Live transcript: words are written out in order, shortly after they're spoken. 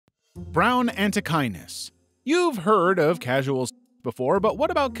Brown Antechinus. You've heard of casual before, but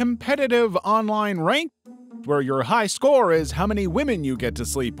what about competitive online rank, where your high score is how many women you get to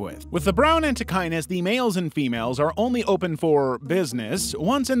sleep with? With the brown Antechinus, the males and females are only open for business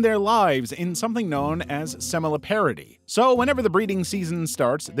once in their lives in something known as similarity. So whenever the breeding season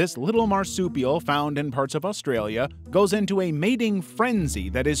starts, this little marsupial found in parts of Australia goes into a mating frenzy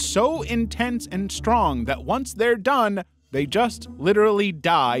that is so intense and strong that once they're done, they just literally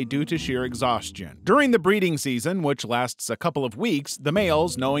die due to sheer exhaustion. During the breeding season, which lasts a couple of weeks, the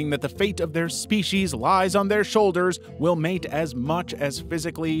males, knowing that the fate of their species lies on their shoulders, will mate as much as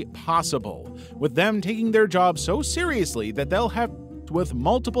physically possible, with them taking their job so seriously that they'll have with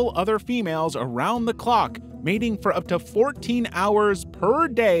multiple other females around the clock, mating for up to 14 hours per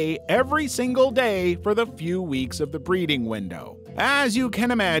day every single day for the few weeks of the breeding window. As you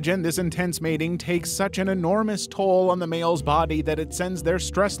can imagine, this intense mating takes such an enormous toll on the male's body that it sends their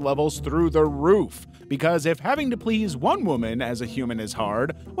stress levels through the roof. Because if having to please one woman as a human is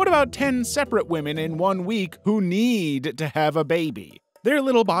hard, what about 10 separate women in 1 week who need to have a baby? Their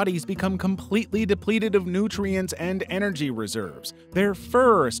little bodies become completely depleted of nutrients and energy reserves. Their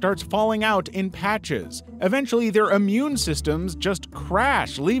fur starts falling out in patches. Eventually, their immune systems just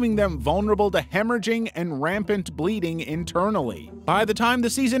crash, leaving them vulnerable to hemorrhaging and rampant bleeding internally. By the time the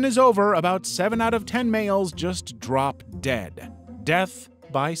season is over, about 7 out of 10 males just drop dead. Death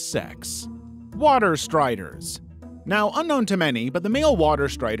by sex. Water striders. Now, unknown to many, but the male water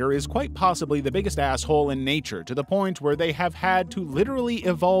strider is quite possibly the biggest asshole in nature, to the point where they have had to literally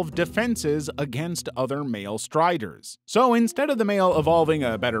evolve defenses against other male striders. So instead of the male evolving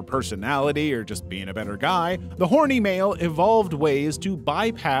a better personality or just being a better guy, the horny male evolved ways to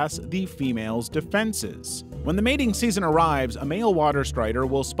bypass the female's defenses. When the mating season arrives, a male water strider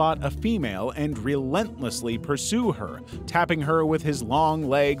will spot a female and relentlessly pursue her, tapping her with his long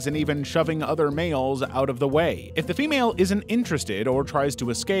legs and even shoving other males out of the way. If the female isn't interested or tries to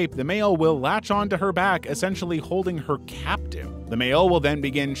escape, the male will latch onto her back, essentially holding her captive. The male will then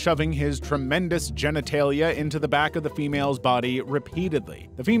begin shoving his tremendous genitalia into the back of the female's body repeatedly.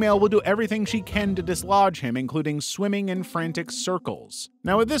 The female will do everything she can to dislodge him, including swimming in frantic circles.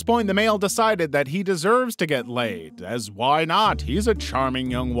 Now at this point, the male decided that he deserves to get laid, as why not? He's a charming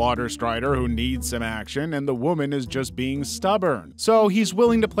young water strider who needs some action, and the woman is just being stubborn. So he's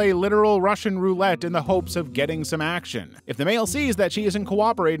willing to play literal Russian roulette in the hopes of getting some action. If the male sees that she isn't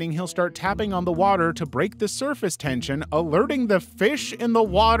cooperating, he'll start tapping on the water to break the surface tension, alerting the fish in the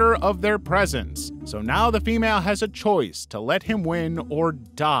water of their presence. So now the female has a choice to let him win or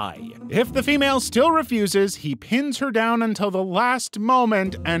die. If the female still refuses, he pins her down until the last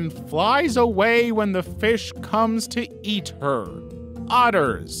moment and flies away when the fish comes to eat her.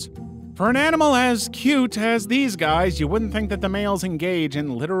 Otters. For an animal as cute as these guys, you wouldn't think that the males engage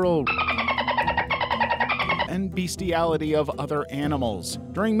in literal and bestiality of other animals.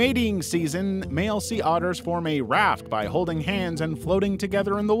 During mating season, male sea otters form a raft by holding hands and floating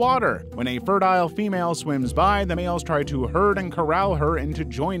together in the water. When a fertile female swims by, the males try to herd and corral her into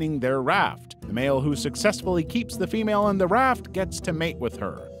joining their raft. The male who successfully keeps the female in the raft gets to mate with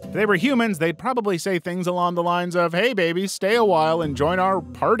her. If they were humans, they'd probably say things along the lines of, "Hey baby, stay a while and join our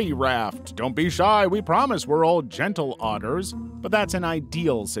party raft. Don't be shy, we promise we're all gentle otters." But that's an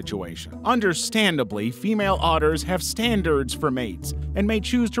ideal situation. Understandably, female otters have standards for mates, and may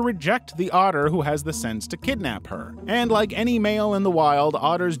choose to reject the otter who has the sense to kidnap her. And like any male in the wild,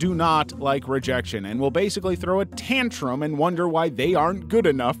 otters do not like rejection, and will basically throw a tantrum and wonder why they aren't good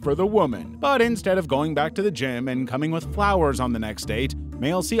enough for the woman. But instead of going back to the gym and coming with flowers on the next date,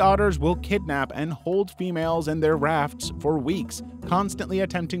 male sea otters will kidnap and hold females in their rafts for weeks, constantly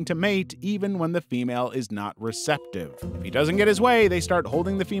attempting to mate even when the female is not receptive. If he doesn't get his way, they start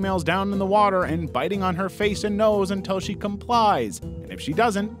holding the females down in the water and biting on her face and nose until she complies. And if she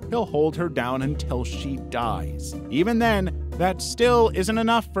doesn't, he'll hold her down until she dies. Even then, that still isn't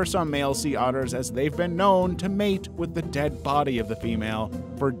enough for some male sea otters, as they've been known to mate with the dead body of the female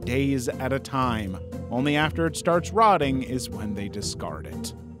for days at a time. Only after it starts rotting is when they discard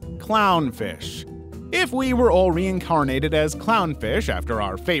it. Clownfish. If we were all reincarnated as clownfish after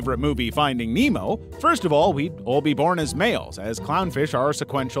our favorite movie Finding Nemo, first of all, we'd all be born as males, as clownfish are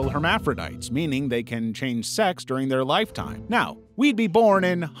sequential hermaphrodites, meaning they can change sex during their lifetime. Now, we'd be born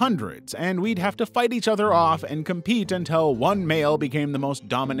in hundreds, and we'd have to fight each other off and compete until one male became the most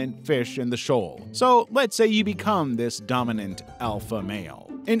dominant fish in the shoal. So let's say you become this dominant alpha male.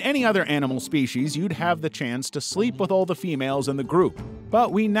 In any other animal species, you'd have the chance to sleep with all the females in the group.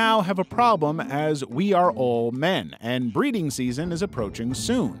 But we now have a problem, as we are all men, and breeding season is approaching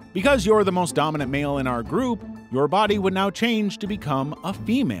soon. Because you're the most dominant male in our group, your body would now change to become a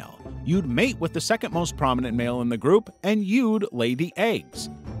female. You'd mate with the second most prominent male in the group, and you'd lay the eggs.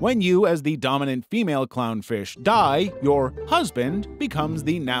 When you, as the dominant female clownfish, die, your husband becomes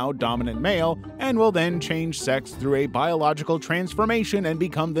the now dominant male and will then change sex through a biological transformation and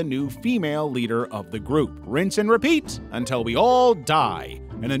become the new female leader of the group. Rinse and repeat until we all die,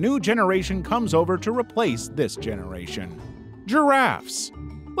 and a new generation comes over to replace this generation. Giraffes.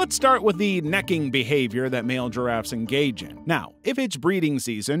 Let's start with the necking behavior that male giraffes engage in. Now, if it's breeding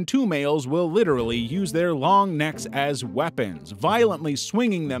season, two males will literally use their long necks as weapons, violently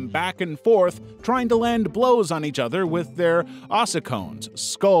swinging them back and forth, trying to land blows on each other with their ossicones,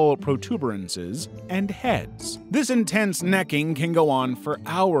 skull protuberances, and heads. This intense necking can go on for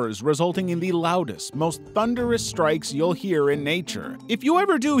hours, resulting in the loudest, most thunderous strikes you'll hear in nature. If you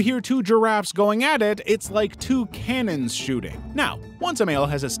ever do hear two giraffes going at it, it's like two cannons shooting. Now, once a male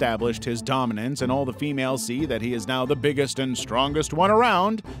has established his dominance and all the females see that he is now the biggest and strongest one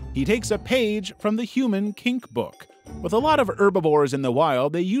around, he takes a page from the human kink book. With a lot of herbivores in the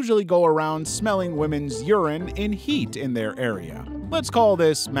wild, they usually go around smelling women's urine in heat in their area. Let's call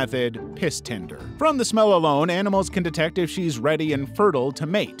this method piss tinder. From the smell alone, animals can detect if she's ready and fertile to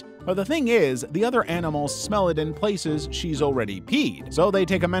mate. But the thing is, the other animals smell it in places she's already peed, so they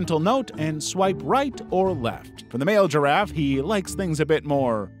take a mental note and swipe right or left. For the male giraffe, he likes things a bit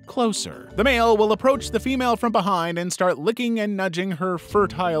more closer. The male will approach the female from behind and start licking and nudging her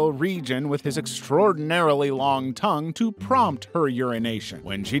fertile region with his extraordinarily long tongue to prompt her urination.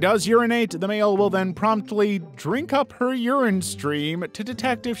 When she does urinate, the male will then promptly drink up her urine stream to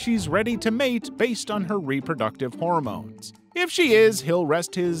detect if she's ready to mate based on her reproductive hormones. If she is, he'll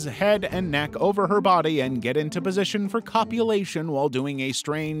rest his head and neck over her body and get into position for copulation while doing a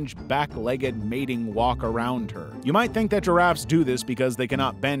strange back-legged mating walk around her. You might think that giraffes do this because they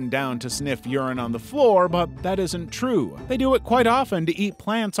cannot bend down to sniff urine on the floor, but that isn't true. They do it quite often to eat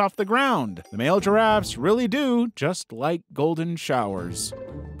plants off the ground. The male giraffes really do just like golden showers.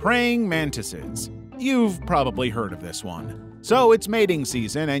 Praying mantises. You've probably heard of this one. So it's mating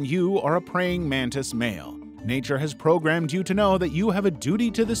season and you are a praying mantis male. Nature has programmed you to know that you have a duty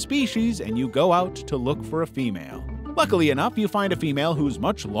to the species and you go out to look for a female. Luckily enough, you find a female who's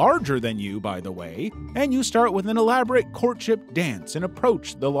much larger than you, by the way, and you start with an elaborate courtship dance and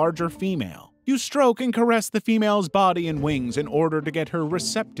approach the larger female. You stroke and caress the female's body and wings in order to get her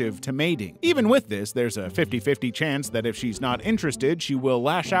receptive to mating. Even with this, there's a 50-50 chance that if she's not interested, she will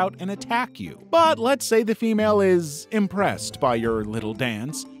lash out and attack you. But let's say the female is impressed by your little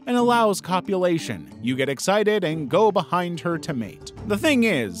dance and allows copulation. You get excited and go behind her to mate. The thing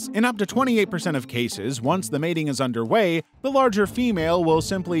is, in up to 28% of cases, once the mating is underway, the larger female will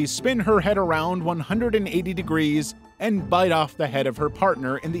simply spin her head around 180 degrees and bite off the head of her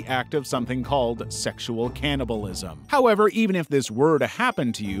partner in the act of something called sexual cannibalism. However, even if this were to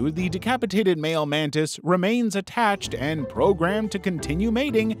happen to you, the decapitated male mantis remains attached and programmed to continue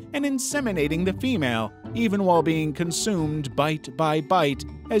mating and inseminating the female, even while being consumed bite by bite,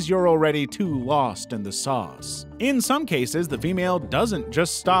 as you're already too lost in the sauce. In some cases, the female doesn't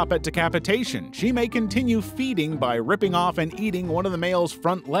just stop at decapitation. She may continue feeding by ripping off and eating one of the male's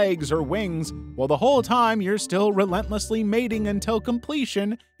front legs or wings, while the whole time you're still relentlessly mating until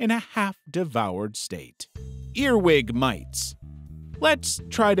completion in a half-devoured state. EarWig Mites. Let's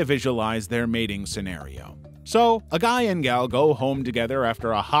try to visualize their mating scenario. So, a guy and gal go home together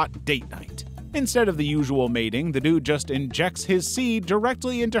after a hot date night. Instead of the usual mating, the dude just injects his seed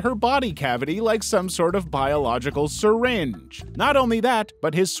directly into her body cavity like some sort of biological syringe. Not only that,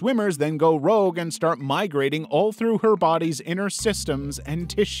 but his swimmers then go rogue and start migrating all through her body's inner systems and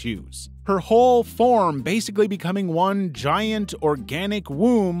tissues. Her whole form basically becoming one giant organic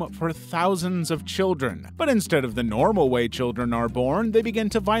womb for thousands of children. But instead of the normal way children are born, they begin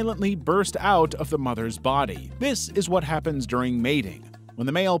to violently burst out of the mother's body. This is what happens during mating, when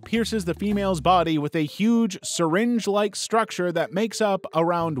the male pierces the female's body with a huge syringe-like structure that makes up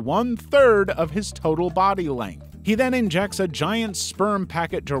around 1/3 of his total body length. He then injects a giant sperm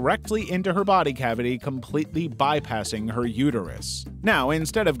packet directly into her body cavity, completely bypassing her uterus. Now,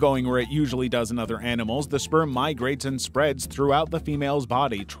 instead of going where it usually does in other animals, the sperm migrates and spreads throughout the female's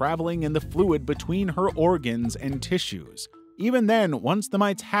body, traveling in the fluid between her organs and tissues. Even then, once the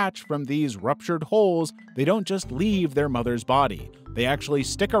mites hatch from these ruptured holes, they don't just leave their mother's body. They actually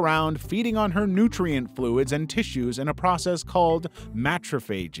stick around, feeding on her nutrient fluids and tissues in a process called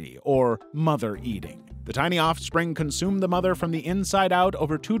matrophagy, or mother eating. The tiny offspring consume the mother from the inside out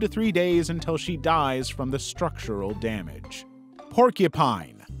over 2 to 3 days until she dies from the structural damage.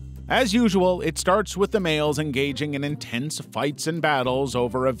 Porcupine. As usual, it starts with the males engaging in intense fights and battles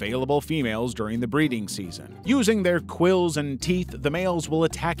over available females during the breeding season. Using their quills and teeth, the males will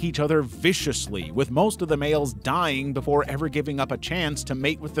attack each other viciously, with most of the males dying before ever giving up a chance to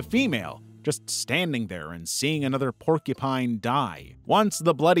mate with the female, just standing there and seeing another porcupine die. Once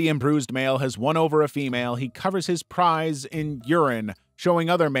the bloody and bruised male has won over a female, he covers his prize in urine, showing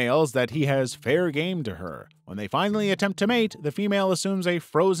other males that he has fair game to her. When they finally attempt to mate, the female assumes a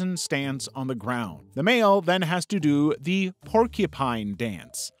frozen stance on the ground. The male then has to do the porcupine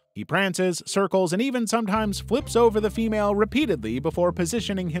dance. He prances, circles, and even sometimes flips over the female repeatedly before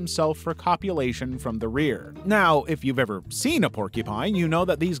positioning himself for copulation from the rear. Now, if you've ever seen a porcupine, you know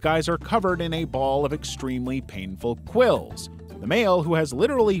that these guys are covered in a ball of extremely painful quills. The male, who has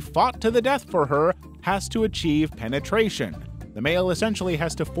literally fought to the death for her, has to achieve penetration. The male essentially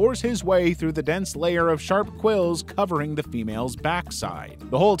has to force his way through the dense layer of sharp quills covering the female's backside.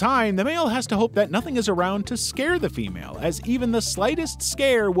 The whole time, the male has to hope that nothing is around to scare the female, as even the slightest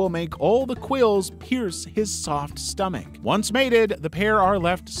scare will make all the quills pierce his soft stomach. Once mated, the pair are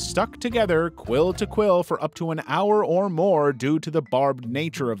left stuck together, quill to quill, for up to an hour or more due to the barbed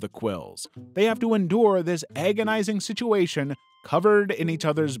nature of the quills. They have to endure this agonizing situation, covered in each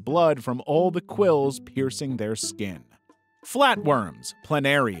other's blood from all the quills piercing their skin. Flatworms,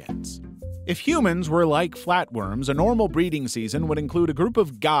 planarians. If humans were like flatworms, a normal breeding season would include a group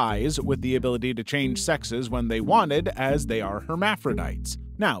of guys with the ability to change sexes when they wanted, as they are hermaphrodites.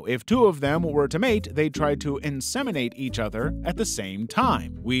 Now, if two of them were to mate, they'd try to inseminate each other at the same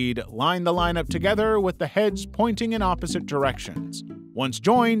time. We'd line the lineup together with the heads pointing in opposite directions. Once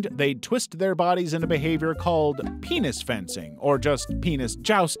joined, they'd twist their bodies in a behavior called penis fencing, or just penis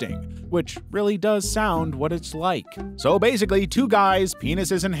jousting, which really does sound what it's like. So basically, two guys,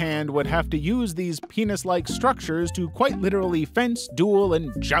 penises in hand, would have to use these penis-like structures to quite literally fence, duel, and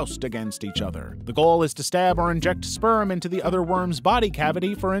joust against each other. The goal is to stab or inject sperm into the other worm's body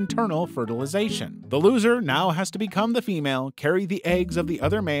cavity for internal fertilization. The loser now has to become the female, carry the eggs of the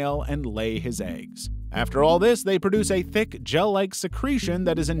other male, and lay his eggs. After all this, they produce a thick, gel-like secretion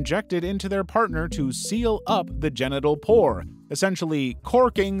that is injected into their partner to seal up the genital pore, essentially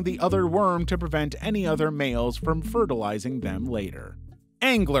corking the other worm to prevent any other males from fertilizing them later.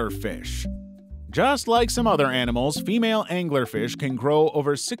 Anglerfish. Just like some other animals, female anglerfish can grow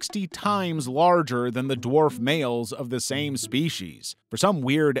over 60 times larger than the dwarf males of the same species. For some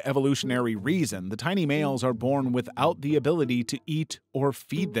weird evolutionary reason, the tiny males are born without the ability to eat or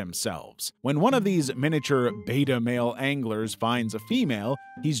feed themselves. When one of these miniature beta male anglers finds a female,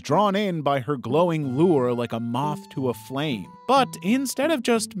 he's drawn in by her glowing lure like a moth to a flame. But instead of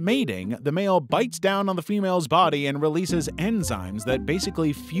just mating, the male bites down on the female's body and releases enzymes that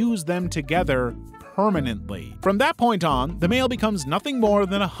basically fuse them together permanently. From that point on, the male becomes nothing more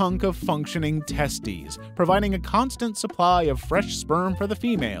than a hunk of functioning testes, providing a constant supply of fresh sperm for the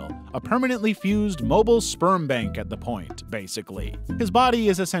female, a permanently fused mobile sperm bank at the point, basically. His body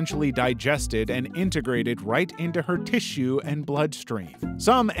is essentially digested and integrated right into her tissue and bloodstream.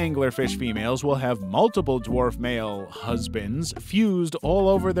 Some anglerfish females will have multiple dwarf male husbands fused all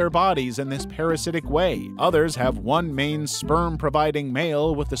over their bodies in this parasitic way. Others have one main sperm-providing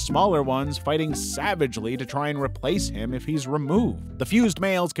male, with the smaller ones fighting savagely to try and replace him if he's removed. The fused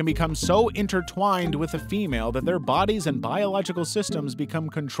males can become so intertwined with the female that their bodies and biological systems become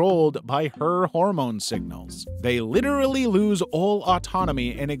controlled by her hormone signals. They literally lose all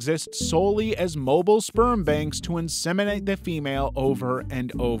autonomy and exist solely as mobile sperm banks to inseminate the female over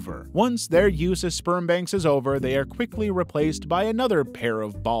and over. Once their use as sperm banks is over, they are quickly replaced by another pair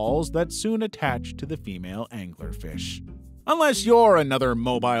of balls that soon attach to the female anglerfish. Unless you're another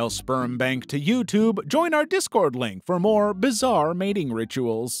mobile sperm bank to YouTube, join our Discord link for more bizarre mating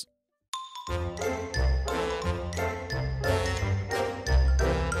rituals.